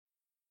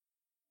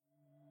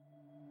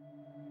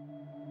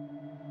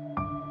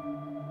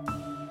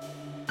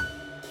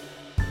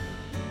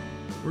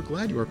We're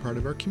glad you are part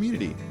of our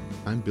community.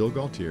 I'm Bill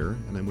Galtier,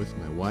 and I'm with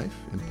my wife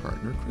and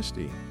partner,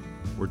 Christy.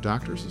 We're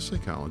doctors of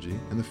psychology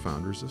and the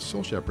founders of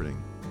Soul Shepherding.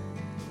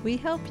 We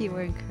hope you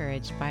were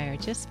encouraged by our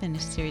just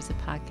finished series of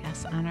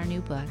podcasts on our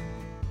new book,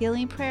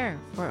 Healing Prayer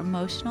for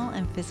Emotional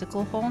and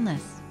Physical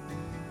Wholeness.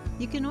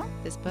 You can order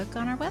this book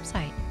on our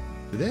website.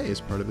 Today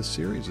is part of a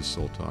series of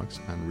Soul Talks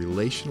on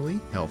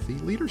relationally healthy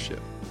leadership.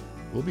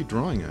 We'll be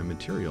drawing on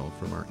material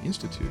from our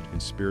Institute in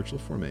Spiritual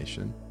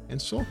Formation and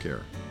Soul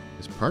Care.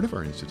 As part of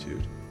our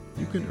institute,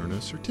 you can earn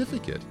a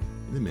certificate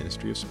in the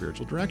Ministry of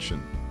Spiritual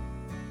Direction.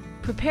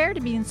 Prepare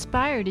to be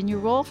inspired in your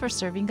role for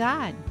serving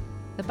God.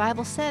 The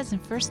Bible says in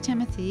 1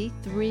 Timothy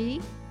 3,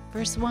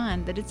 verse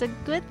 1, that it's a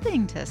good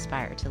thing to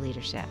aspire to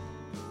leadership,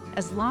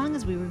 as long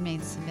as we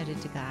remain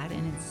submitted to God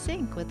and in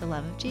sync with the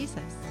love of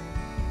Jesus.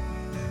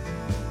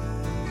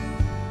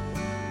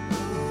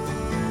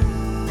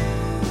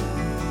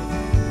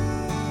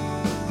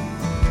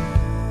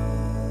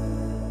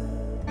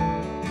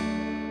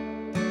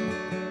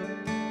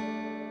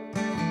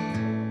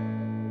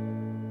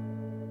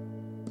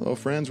 Hello,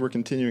 friends. We're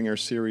continuing our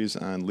series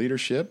on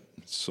leadership,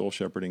 soul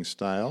shepherding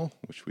style,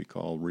 which we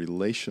call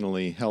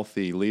relationally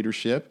healthy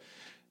leadership.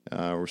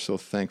 We're so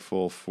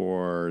thankful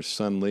for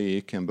Sun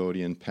Lee,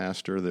 Cambodian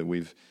pastor that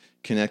we've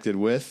connected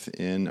with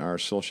in our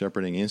Soul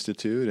Shepherding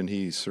Institute, and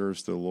he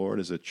serves the Lord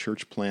as a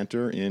church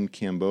planter in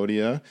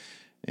Cambodia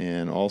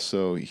and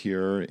also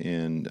here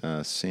in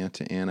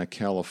Santa Ana,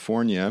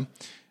 California.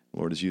 The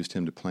Lord has used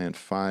him to plant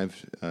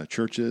 5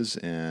 churches,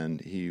 and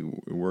he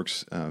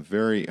works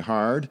very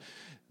hard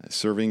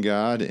serving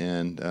God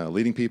and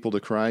leading people to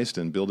Christ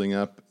and building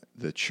up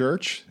the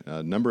church,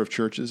 a number of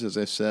churches, as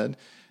I said.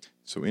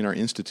 So in our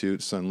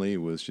institute, Sun Lee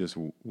was just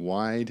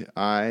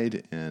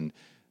wide-eyed and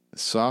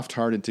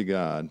soft-hearted to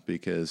God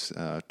because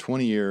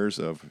 20 years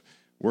of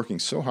working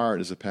so hard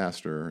as a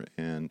pastor,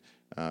 and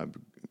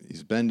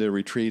he's been to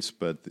retreats,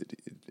 but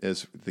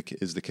as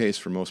is the case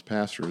for most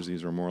pastors,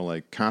 these are more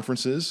like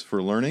conferences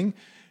for learning,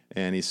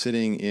 and he's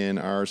sitting in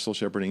our Soul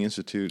Shepherding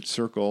Institute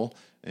circle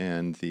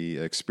and the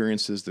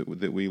experiences that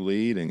we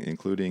lead,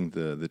 including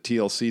the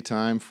TLC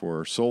time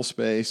for Soul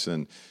Space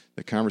and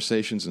the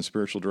conversations in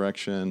spiritual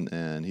direction.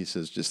 And he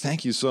says, just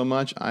thank you so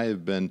much. I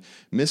have been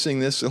missing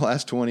this the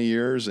last 20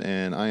 years,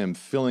 and I am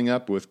filling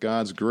up with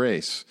God's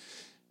grace.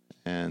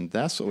 And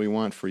that's what we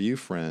want for you,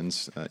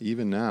 friends,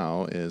 even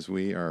now as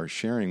we are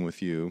sharing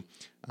with you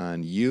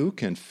on You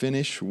Can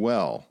Finish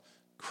Well,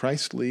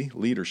 Christly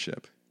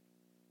Leadership.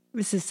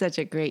 This is such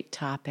a great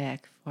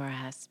topic for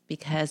us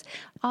because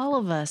all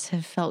of us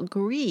have felt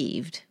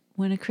grieved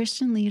when a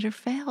Christian leader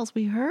fails.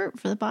 We hurt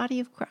for the body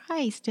of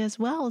Christ as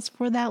well as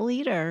for that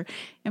leader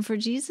and for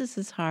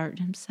Jesus' heart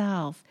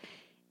himself.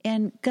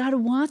 And God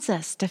wants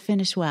us to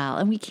finish well,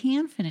 and we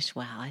can finish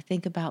well. I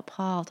think about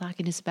Paul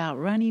talking to us about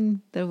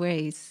running the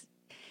race,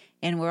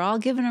 and we're all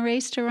given a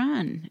race to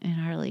run in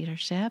our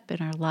leadership,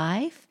 in our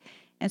life.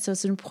 And so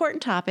it's an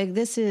important topic.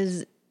 This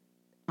is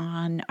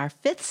on our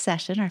 5th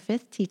session, our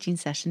 5th teaching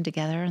session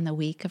together in the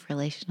week of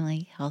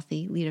relationally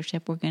healthy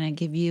leadership. We're going to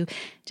give you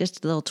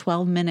just a little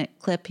 12-minute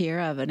clip here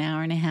of an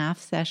hour and a half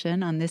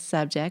session on this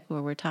subject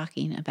where we're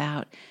talking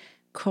about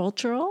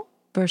cultural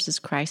versus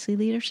Christly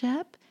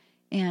leadership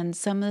and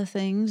some of the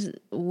things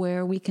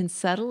where we can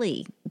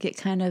subtly get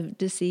kind of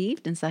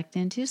deceived and sucked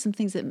into, some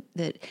things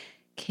that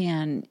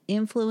can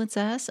influence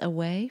us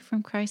away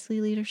from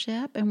Christly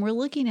leadership. And we're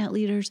looking at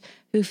leaders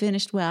who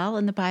finished well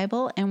in the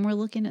Bible, and we're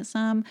looking at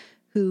some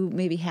who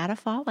maybe had a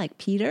fall like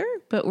Peter,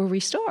 but were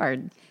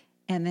restored.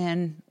 And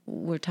then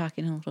we're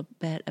talking a little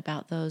bit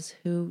about those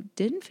who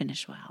didn't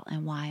finish well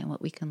and why and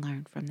what we can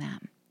learn from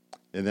them.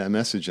 And that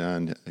message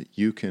on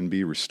you can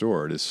be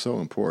restored is so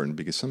important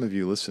because some of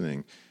you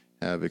listening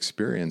have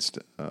experienced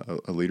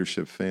a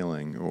leadership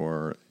failing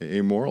or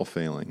a moral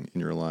failing in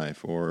your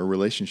life or a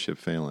relationship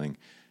failing.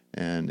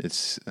 And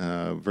it's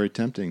very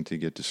tempting to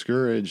get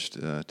discouraged,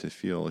 to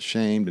feel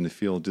ashamed, and to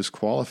feel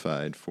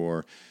disqualified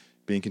for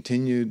being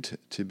continued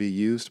to be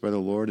used by the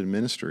Lord in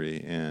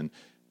ministry. And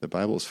the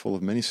Bible is full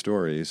of many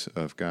stories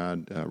of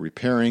God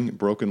repairing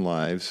broken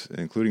lives,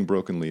 including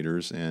broken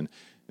leaders, and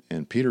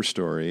Peter's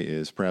story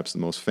is perhaps the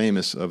most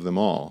famous of them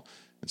all.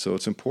 And so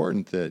it's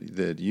important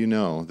that you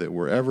know that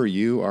wherever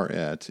you are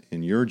at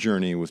in your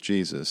journey with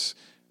Jesus,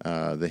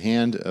 the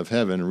hand of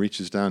heaven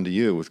reaches down to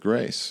you with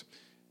grace.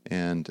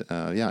 And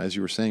as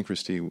you were saying,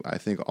 Christy, I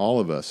think all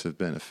of us have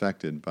been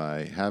affected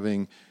by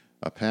having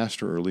a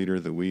pastor or leader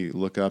that we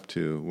look up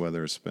to,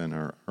 whether it's been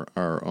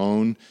our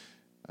own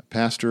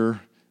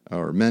pastor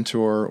or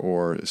mentor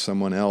or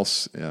someone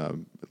else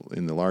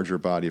in the larger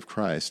body of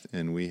Christ,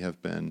 and we have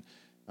been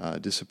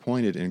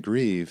disappointed and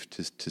grieved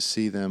to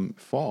see them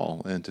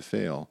fall and to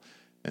fail.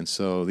 And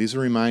so these are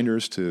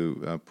reminders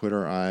to put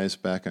our eyes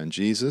back on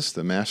Jesus,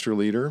 the master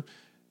leader,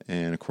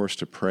 and, of course,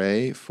 to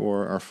pray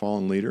for our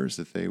fallen leaders,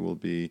 that they will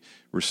be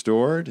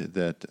restored,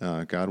 that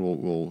God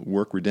will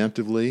work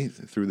redemptively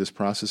through this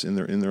process in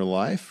their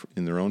life,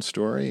 in their own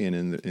story, and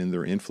in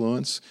their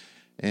influence.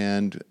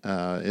 And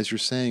as you're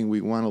saying, we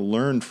want to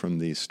learn from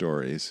these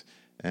stories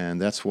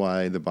And that's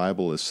why the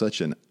Bible is such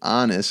an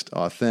honest,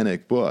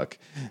 authentic book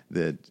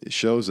that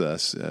shows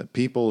us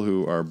people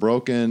who are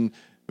broken,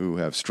 who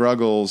have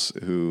struggles,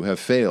 who have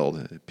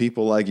failed,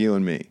 people like you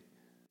and me.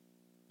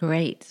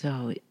 Great.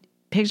 So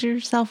picture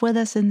yourself with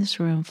us in this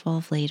room full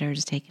of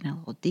leaders taking a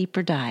little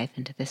deeper dive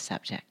into this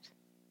subject.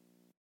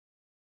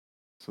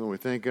 So we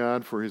thank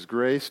God for his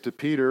grace to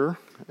Peter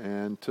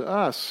and to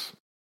us.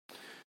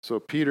 So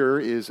Peter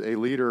is a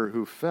leader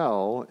who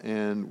fell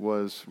and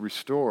was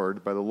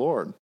restored by the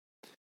Lord.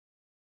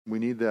 We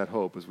need that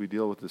hope as we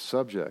deal with this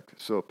subject.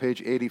 So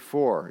page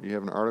 84, you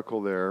have an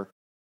article there,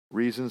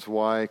 Reasons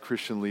Why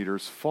Christian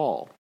Leaders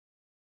Fall.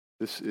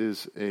 This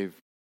is a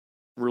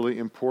really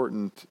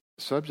important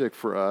subject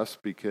for us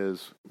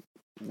because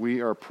we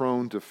are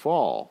prone to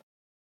fall,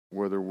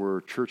 whether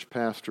we're church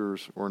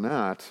pastors or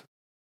not,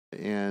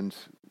 and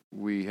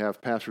we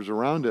have pastors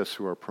around us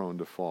who are prone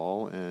to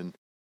fall, and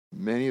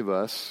many of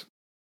us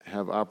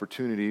have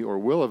opportunity or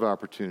will have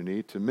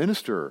opportunity to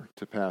minister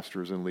to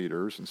pastors and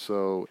leaders. And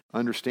so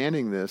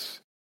understanding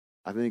this,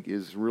 I think,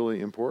 is really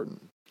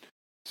important.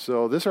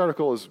 So this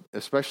article is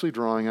especially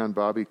drawing on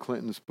Bobby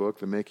Clinton's book,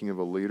 The Making of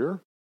a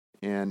Leader.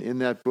 And in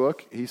that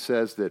book, he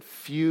says that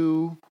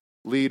few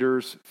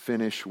leaders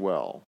finish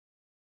well,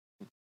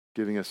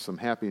 giving us some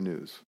happy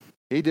news.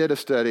 He did a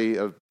study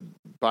of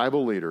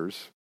Bible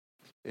leaders,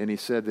 and he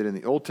said that in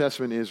the Old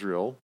Testament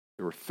Israel,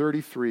 there were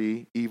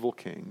 33 evil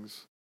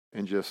kings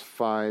and just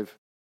 5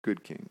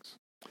 good kings.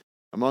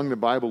 Among the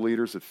Bible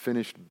leaders that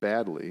finished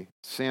badly,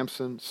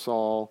 Samson,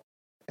 Saul,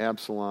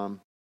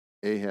 Absalom,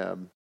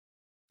 Ahab,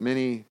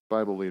 many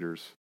Bible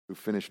leaders who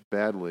finished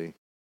badly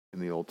in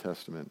the Old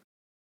Testament.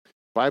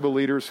 Bible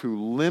leaders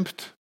who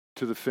limped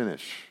to the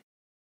finish,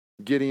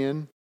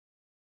 Gideon,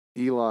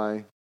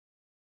 Eli,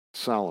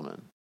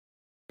 Solomon.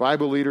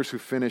 Bible leaders who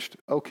finished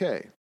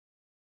okay,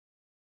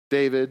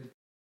 David,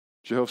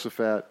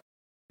 Jehoshaphat,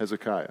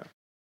 Hezekiah.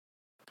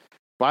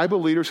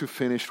 Bible leaders who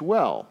finished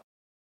well,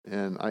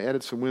 and I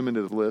added some women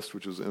to the list,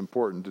 which was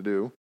important to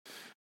do.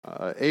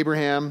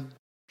 Abraham,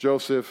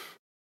 Joseph,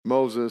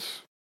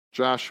 Moses,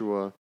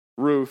 Joshua,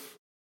 Ruth,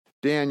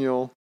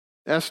 Daniel,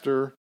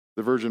 Esther,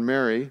 the Virgin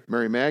Mary,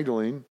 Mary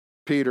Magdalene,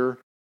 Peter,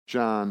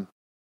 John,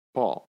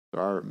 Paul.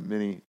 There are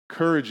many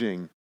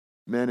encouraging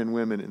men and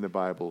women in the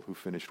Bible who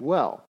finished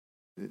well.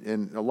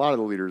 And a lot of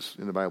the leaders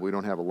in the Bible we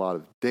don't have a lot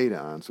of data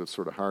on, so it's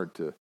sort of hard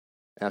to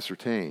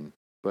ascertain.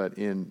 But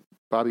in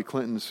Bobby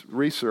Clinton's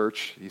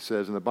research, he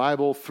says in the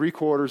Bible,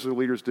 3/4 of the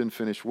leaders didn't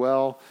finish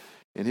well.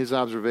 In his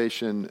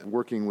observation,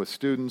 working with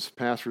students,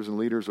 pastors, and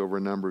leaders over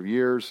a number of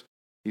years,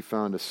 he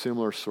found a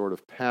similar sort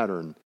of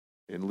pattern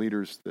in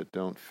leaders that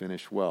don't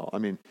finish well. I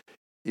mean,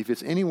 if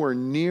it's anywhere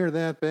near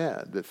that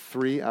bad, that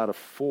 3 out of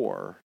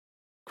 4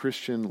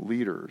 Christian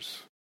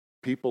leaders,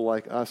 people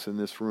like us in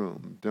this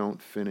room,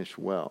 don't finish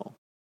well,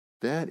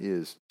 that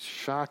is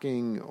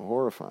shocking,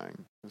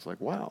 horrifying. It's like,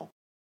 wow.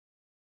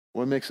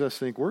 What makes us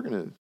think we're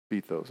going to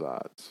beat those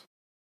odds?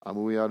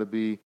 We ought to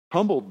be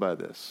humbled by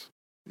this.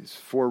 These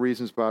 4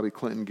 reasons Bobby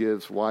Clinton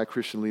gives why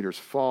Christian leaders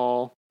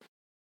fall.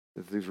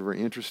 These are very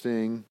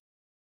interesting.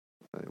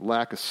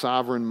 Lack a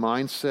sovereign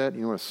mindset.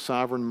 You know what a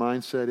sovereign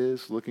mindset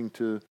is? Looking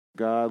to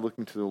God,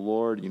 looking to the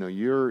Lord. You know,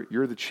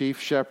 you're the chief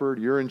shepherd.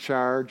 You're in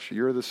charge.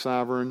 You're the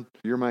sovereign.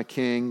 You're my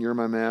king. You're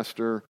my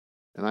master.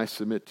 And I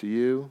submit to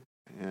you.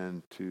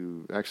 And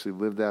to actually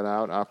live that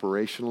out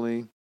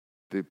operationally,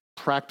 the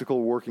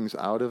practical workings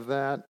out of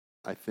that,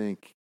 I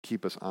think,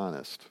 keep us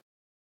honest.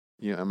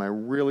 You know, am I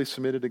really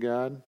submitted to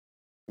God?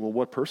 Well,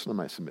 what person am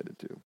I submitted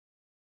to?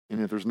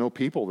 And if there's no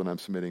people that I'm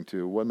submitting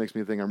to, what makes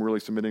me think I'm really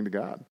submitting to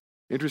God?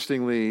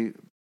 Interestingly,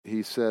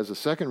 he says a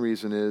second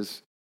reason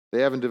is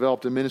they haven't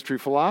developed a ministry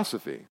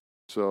philosophy.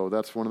 So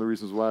that's one of the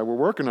reasons why we're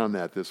working on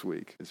that this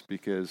week. It's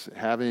because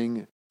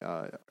having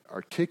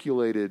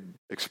articulated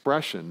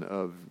expression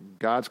of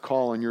God's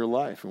call in your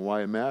life and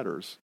why it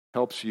matters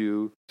helps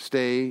you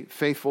stay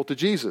faithful to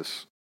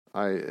Jesus.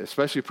 I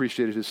especially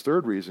appreciated his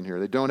third reason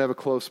here. They don't have a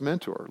close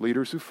mentor.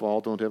 Leaders who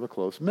fall don't have a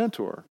close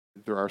mentor.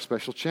 There are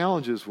special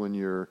challenges when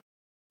you're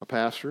a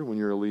pastor, when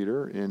you're a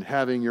leader, in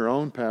having your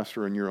own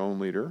pastor and your own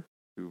leader.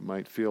 You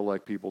might feel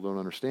like people don't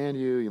understand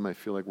you. You might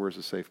feel like, where's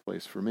a safe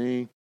place for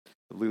me?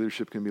 The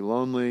leadership can be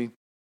lonely.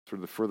 Sort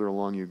of the further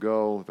along you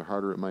go, the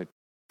harder it might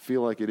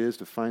feel like it is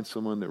to find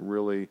someone that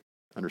really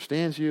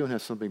understands you and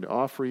has something to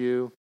offer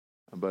you.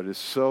 But it's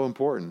so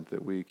important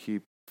that we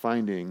keep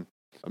finding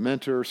a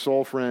mentor,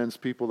 soul friends,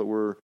 people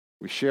that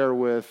we share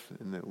with,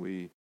 and that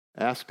we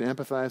ask to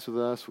empathize with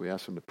us. We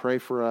ask them to pray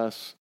for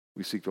us.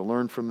 We seek to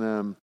learn from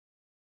them.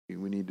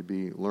 We need to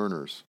be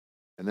learners.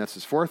 And that's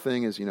his fourth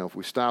thing is, if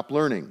we stop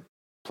learning,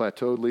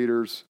 plateaued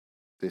leaders,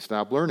 they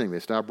stop learning, they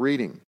stop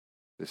reading,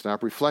 they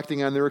stop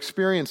reflecting on their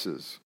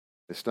experiences,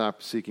 they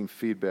stop seeking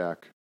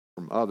feedback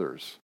from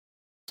others.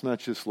 It's not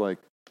just like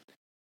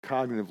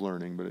cognitive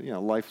learning, but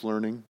life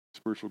learning,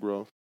 spiritual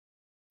growth.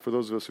 For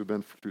those of us who've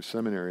been through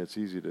seminary, it's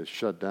easy to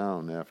shut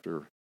down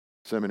after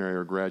seminary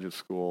or graduate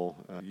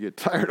school. You get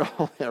tired of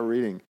all that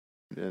reading,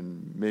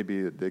 and maybe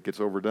it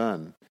gets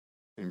overdone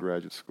in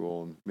graduate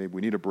school, and maybe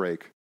we need a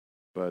break.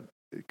 But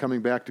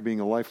coming back to being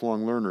a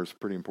lifelong learner is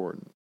pretty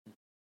important.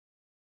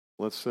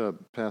 Let's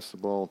pass the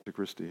ball to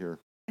Christy here.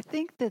 I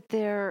think that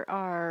there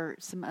are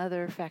some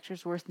other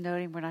factors worth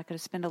noting. We're not going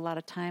to spend a lot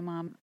of time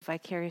on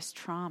vicarious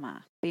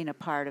trauma being a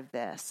part of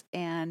this.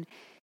 And,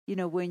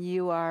 when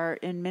you are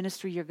in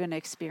ministry, you're going to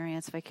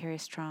experience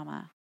vicarious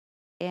trauma.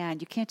 And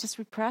you can't just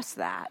repress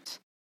that,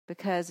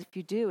 because if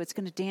you do, it's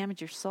going to damage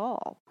your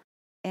soul.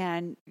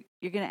 And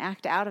you're going to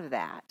act out of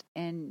that.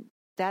 And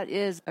that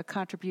is a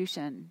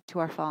contribution to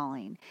our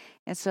falling.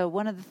 And so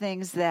one of the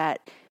things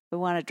that we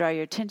want to draw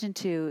your attention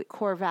to,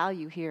 core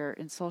value here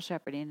in Soul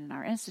Shepherding in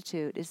our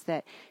Institute, is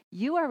that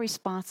you are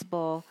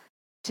responsible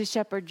to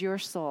shepherd your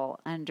soul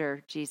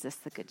under Jesus,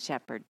 the Good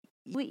Shepherd.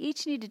 We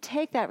each need to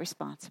take that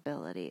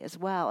responsibility as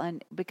well,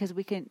 and because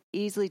we can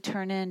easily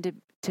turn into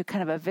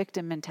kind of a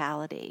victim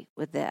mentality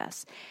with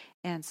this.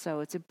 And so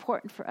it's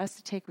important for us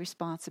to take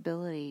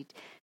responsibility.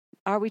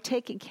 Are we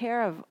taking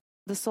care of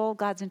the soul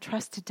God's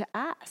entrusted to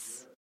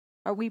us?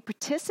 Are we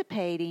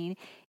participating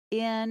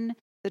in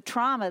the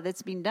trauma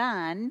that's been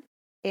done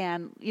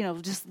and,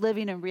 just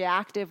living in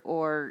reactive,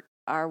 or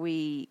are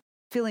we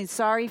feeling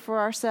sorry for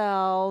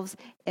ourselves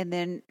and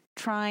then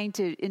trying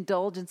to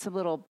indulge in some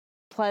little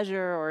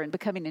pleasure or in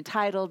becoming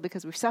entitled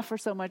because we suffer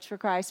so much for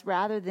Christ,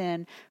 rather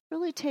than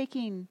really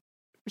taking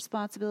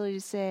responsibility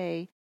to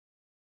say,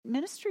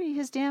 ministry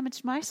has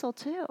damaged my soul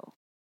too,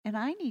 and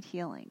I need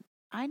healing.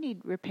 I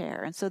need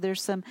repair. And so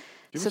there's some...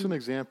 Give us an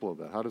example of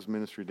that. How does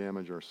ministry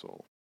damage our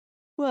soul?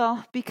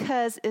 Well,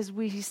 because as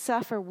we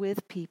suffer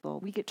with people,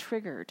 we get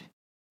triggered,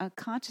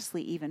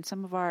 unconsciously even,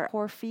 some of our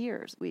core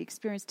fears. We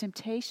experience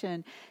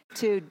temptation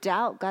to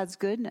doubt God's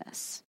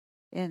goodness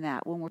in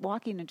that when we're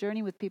walking a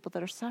journey with people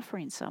that are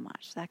suffering so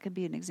much. That could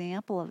be an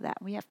example of that.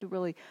 We have to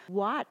really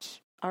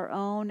watch our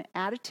own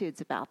attitudes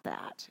about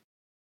that.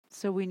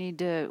 So we need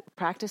to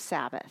practice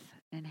Sabbath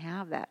and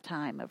have that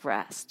time of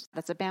rest.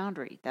 That's a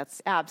boundary.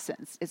 That's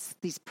absence. It's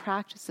these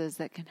practices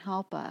that can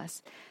help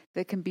us,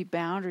 that can be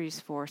boundaries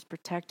for us,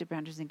 protective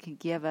boundaries, and can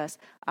give us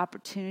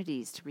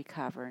opportunities to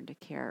recover and to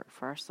care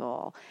for our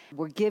soul.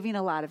 We're giving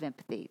a lot of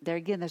empathy. There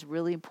again, that's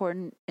really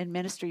important in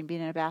ministry and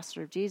being an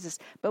ambassador of Jesus,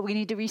 but we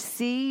need to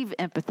receive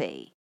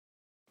empathy,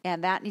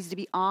 and that needs to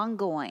be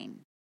ongoing.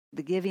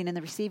 The giving and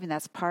the receiving,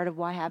 that's part of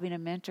why having a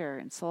mentor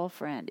and soul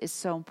friend is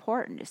so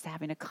important, is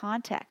having a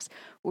context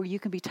where you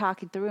can be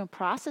talking through and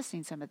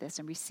processing some of this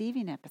and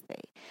receiving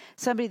empathy.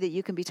 Somebody that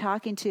you can be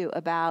talking to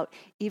about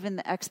even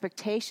the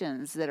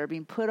expectations that are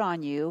being put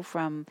on you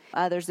from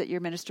others that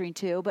you're ministering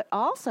to, but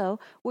also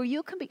where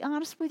you can be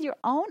honest with your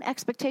own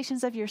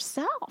expectations of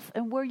yourself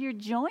and where you're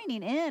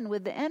joining in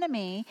with the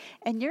enemy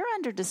and you're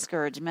under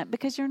discouragement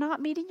because you're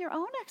not meeting your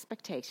own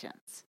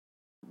expectations.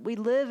 We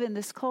live in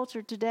this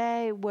culture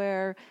today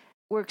where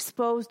we're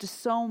exposed to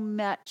so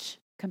much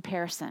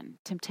comparison,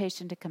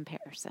 temptation to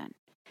comparison.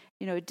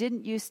 It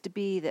didn't used to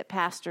be that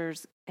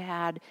pastors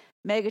had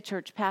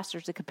megachurch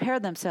pastors to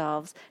compare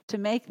themselves to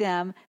make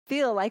them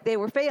feel like they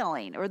were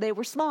failing or they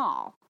were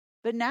small.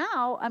 But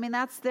now,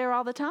 that's there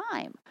all the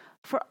time.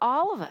 For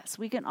all of us,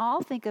 we can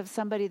all think of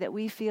somebody that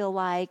we feel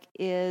like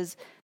is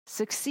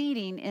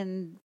succeeding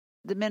in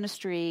the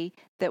ministry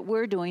that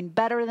we're doing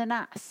better than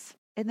us.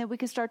 And then we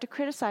can start to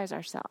criticize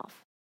ourselves.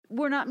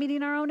 We're not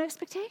meeting our own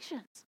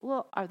expectations.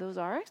 Well, are those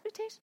our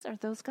expectations? Are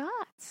those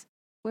God's?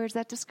 Where's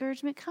that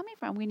discouragement coming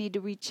from? We need to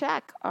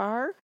recheck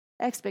our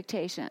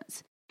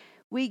expectations.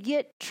 We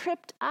get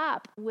tripped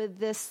up with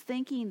this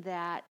thinking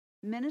that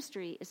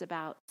ministry is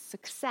about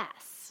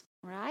success,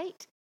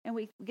 right? And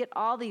we get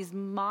all these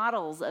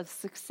models of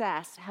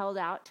success held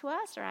out to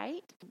us,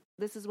 right?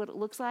 This is what it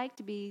looks like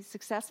to be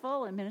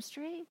successful in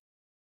ministry.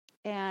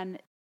 And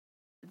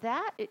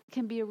that it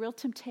can be a real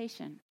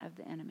temptation of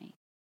the enemy.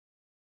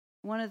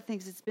 One of the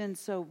things that's been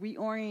so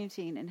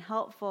reorienting and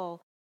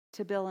helpful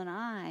to Bill and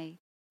I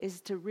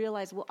is to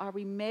realize, well, are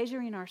we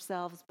measuring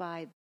ourselves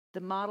by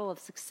the model of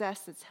success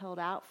that's held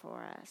out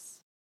for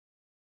us?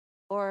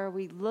 Or are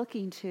we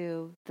looking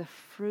to the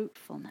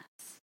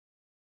fruitfulness?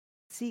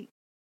 See,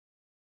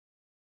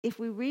 if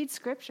we read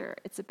Scripture,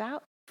 it's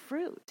about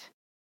fruit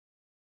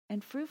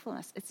and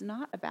fruitfulness. It's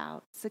not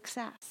about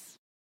success.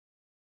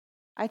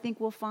 I think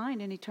we'll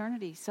find in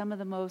eternity some of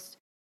the most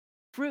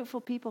fruitful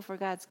people for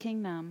God's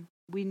kingdom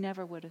we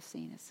never would have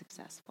seen as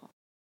successful.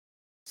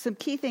 Some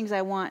key things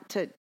I want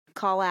to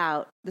call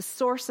out: the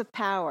source of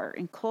power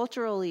in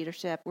cultural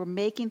leadership, we're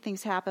making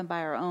things happen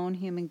by our own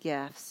human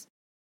gifts,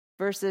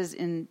 versus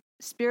in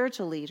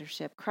spiritual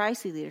leadership,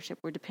 Christly leadership,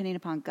 we're depending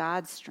upon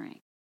God's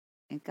strength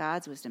and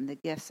God's wisdom, the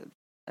gifts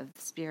of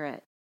the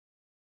Spirit.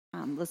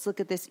 Let's look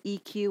at this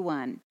EQ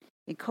one.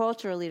 In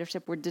cultural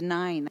leadership, we're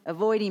denying,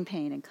 avoiding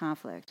pain and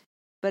conflict.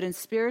 But in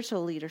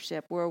spiritual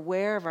leadership, we're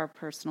aware of our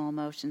personal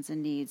emotions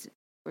and needs.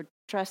 We're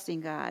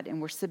trusting God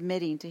and we're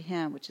submitting to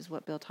Him, which is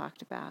what Bill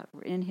talked about.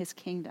 We're in His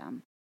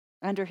kingdom,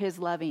 under His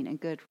loving and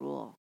good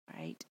rule,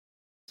 right?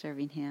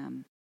 Serving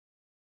Him.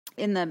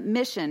 In the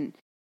mission,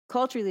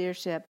 cultural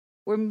leadership,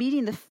 we're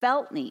meeting the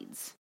felt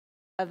needs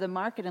of the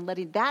market and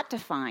letting that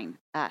define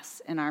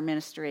us in our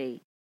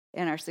ministry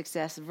and our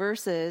success,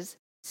 versus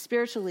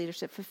spiritual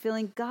leadership,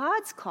 fulfilling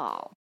God's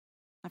call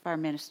of our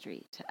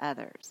ministry to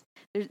others.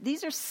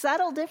 These are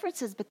subtle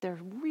differences, but they're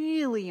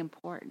really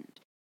important.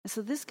 And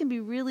so this can be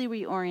really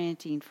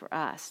reorienting for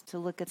us to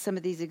look at some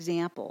of these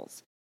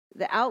examples.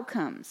 The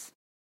outcomes.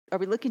 Are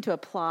we looking to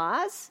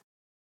applause,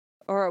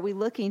 or are we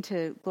looking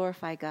to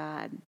glorify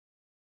God?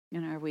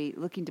 Are we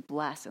looking to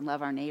bless and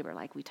love our neighbor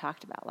like we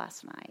talked about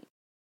last night?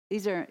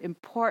 These are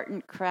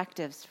important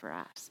correctives for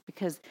us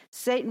because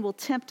Satan will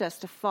tempt us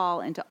to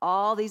fall into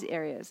all these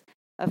areas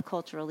of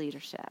cultural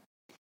leadership.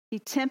 He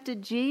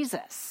tempted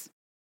Jesus,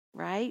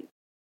 right?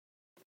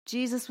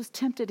 Jesus was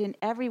tempted in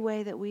every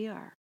way that we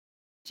are.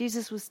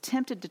 Jesus was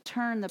tempted to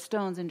turn the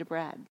stones into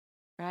bread,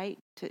 right?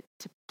 To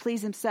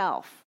please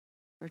himself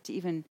or to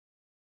even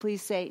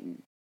please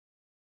Satan.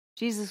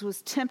 Jesus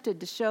was tempted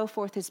to show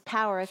forth his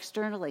power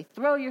externally.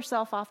 Throw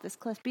yourself off this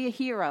cliff. Be a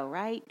hero,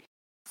 right?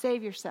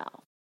 Save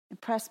yourself.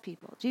 Impress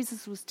people.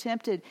 Jesus was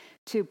tempted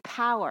to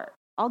power.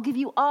 I'll give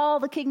you all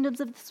the kingdoms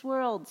of this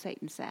world,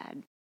 Satan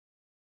said.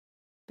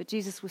 But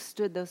Jesus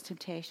withstood those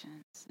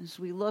temptations. As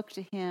we look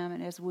to him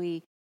and as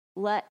we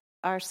let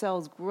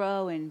ourselves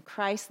grow in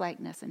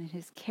Christ-likeness and in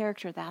his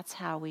character, that's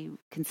how we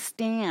can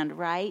stand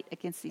right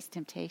against these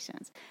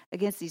temptations,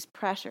 against these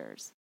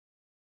pressures.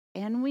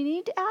 And we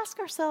need to ask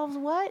ourselves,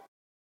 what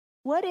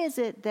is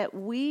it that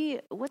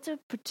what's a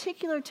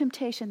particular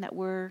temptation that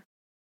we're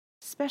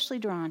especially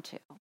drawn to,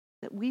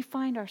 that we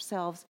find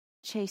ourselves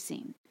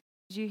chasing?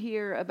 Did you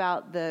hear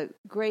about the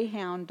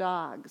greyhound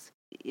dogs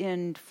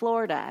in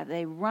Florida?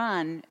 They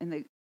run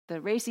in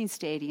the racing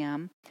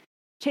stadium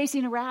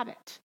chasing a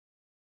rabbit.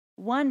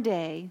 One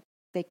day,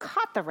 they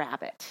caught the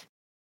rabbit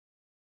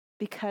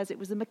because it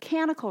was a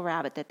mechanical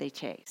rabbit that they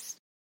chased.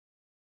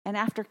 And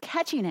after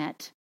catching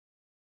it,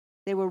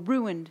 they were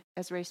ruined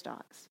as race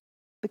dogs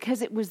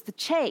because it was the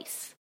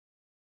chase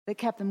that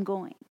kept them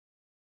going.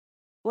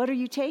 What are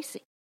you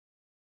chasing?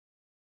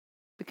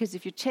 Because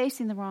if you're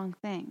chasing the wrong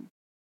thing,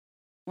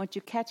 once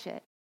you catch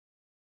it,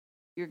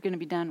 you're going to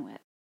be done with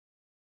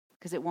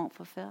because it won't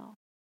fulfill.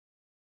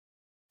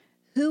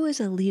 Who is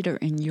a leader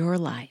in your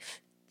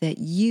life that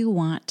you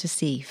want to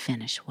see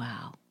finish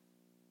well?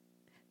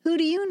 Who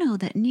do you know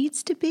that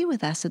needs to be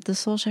with us at the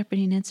Soul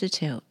Shepherding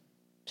Institute,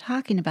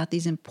 talking about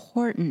these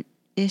important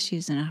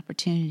issues and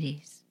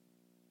opportunities?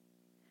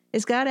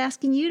 Is God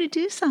asking you to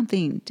do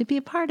something, to be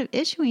a part of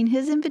issuing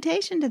his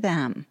invitation to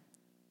them?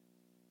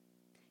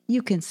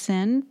 You can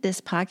send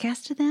this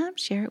podcast to them,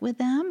 share it with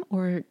them,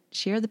 or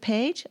share the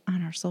page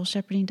on our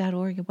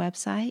soulshepherding.org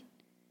website.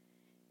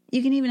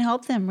 You can even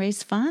help them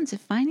raise funds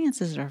if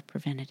finances are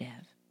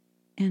preventative.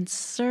 And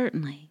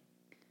certainly,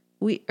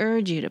 we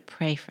urge you to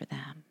pray for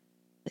them,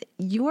 that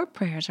your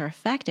prayers are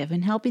effective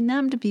in helping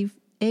them to be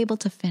able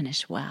to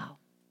finish well.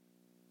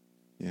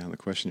 Yeah, the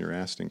question you're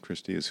asking,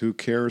 Christy, is who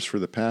cares for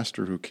the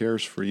pastor who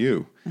cares for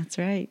you? That's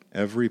right.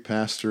 Every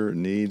pastor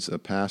needs a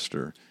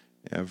pastor.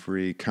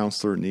 Every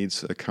counselor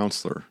needs a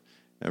counselor.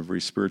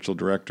 Every spiritual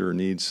director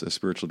needs a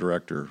spiritual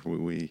director.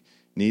 We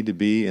need to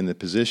be in the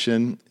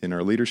position in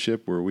our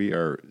leadership where we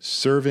are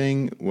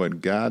serving what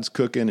God's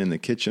cooking in the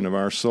kitchen of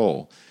our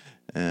soul.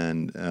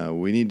 And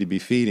we need to be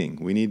feeding.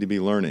 We need to be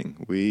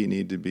learning. We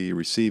need to be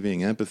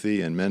receiving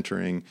empathy and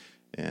mentoring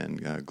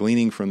and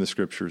gleaning from the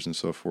scriptures and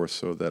so forth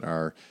so that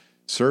our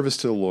service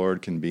to the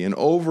Lord can be an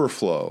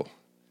overflow.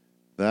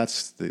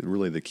 That's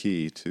really the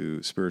key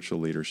to spiritual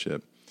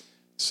leadership.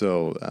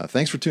 So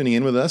thanks for tuning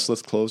in with us.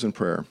 Let's close in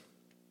prayer.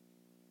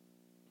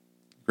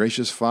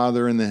 Gracious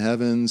Father in the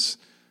heavens,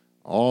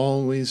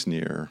 always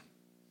near,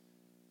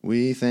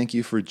 we thank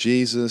you for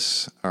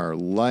Jesus, our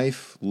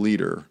life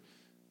leader,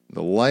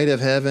 the light of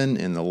heaven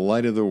and the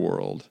light of the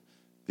world,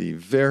 the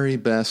very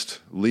best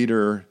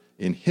leader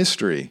in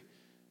history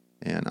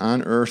and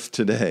on earth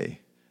today.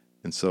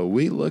 And so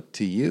we look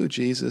to you,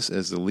 Jesus,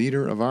 as the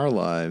leader of our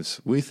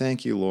lives. We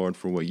thank you, Lord,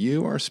 for what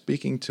you are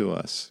speaking to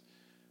us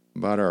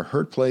about our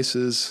hurt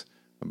places,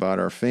 about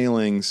our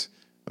failings,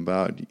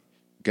 about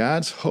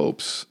God's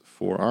hopes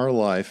for our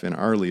life and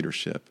our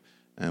leadership.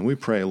 And we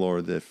pray,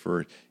 Lord, that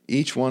for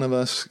each one of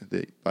us,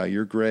 that by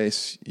your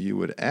grace, you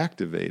would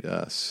activate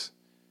us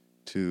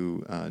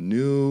to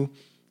new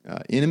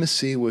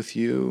intimacy with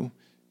you,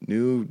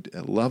 new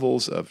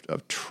levels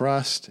of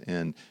trust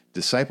and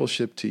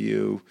discipleship to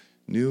you,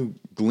 new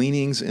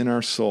gleanings in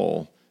our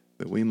soul,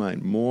 that we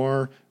might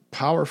more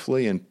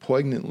powerfully and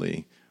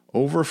poignantly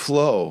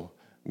overflow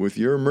with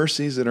your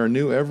mercies that are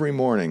new every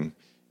morning,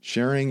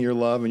 sharing your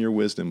love and your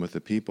wisdom with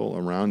the people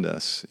around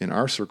us in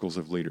our circles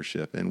of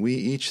leadership. And we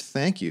each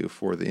thank you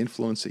for the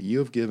influence that you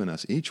have given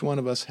us. Each one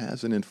of us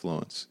has an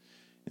influence,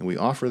 and we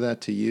offer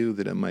that to you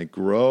that it might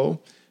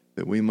grow,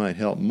 that we might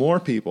help more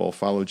people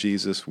follow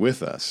Jesus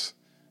with us.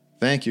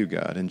 Thank you,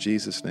 God. In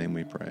Jesus' name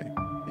we pray.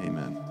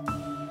 Amen.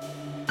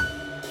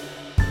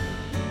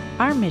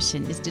 Our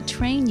mission is to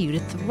train you to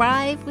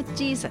thrive with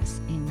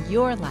Jesus in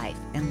your life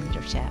and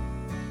leadership.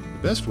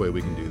 The best way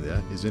we can do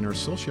that is in our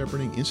Soul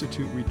Shepherding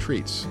Institute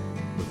retreats,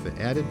 with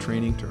the added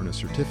training to earn a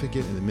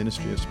certificate in the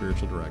ministry of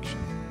spiritual direction.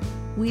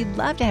 We'd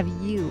love to have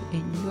you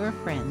and your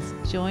friends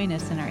join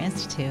us in our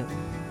institute.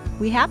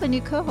 We have a new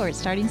cohort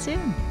starting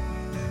soon.